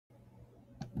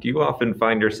Do you often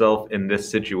find yourself in this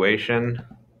situation?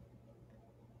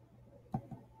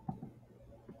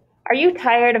 Are you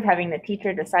tired of having the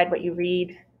teacher decide what you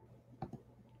read?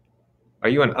 Are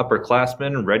you an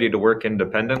upperclassman ready to work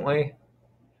independently?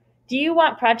 Do you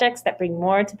want projects that bring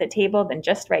more to the table than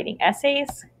just writing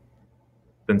essays?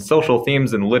 Then social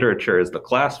themes and literature is the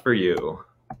class for you.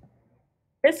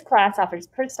 This class offers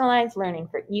personalized learning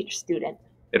for each student.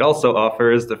 It also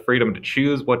offers the freedom to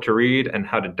choose what to read and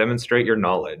how to demonstrate your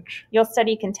knowledge, You'll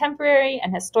study contemporary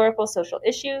and historical social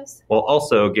issues. while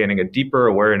also gaining a deeper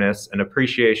awareness and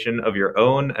appreciation of your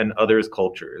own and others'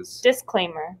 cultures.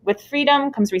 Disclaimer: with freedom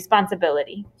comes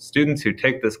responsibility. Students who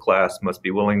take this class must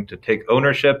be willing to take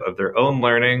ownership of their own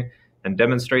learning and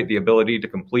demonstrate the ability to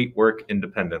complete work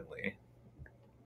independently.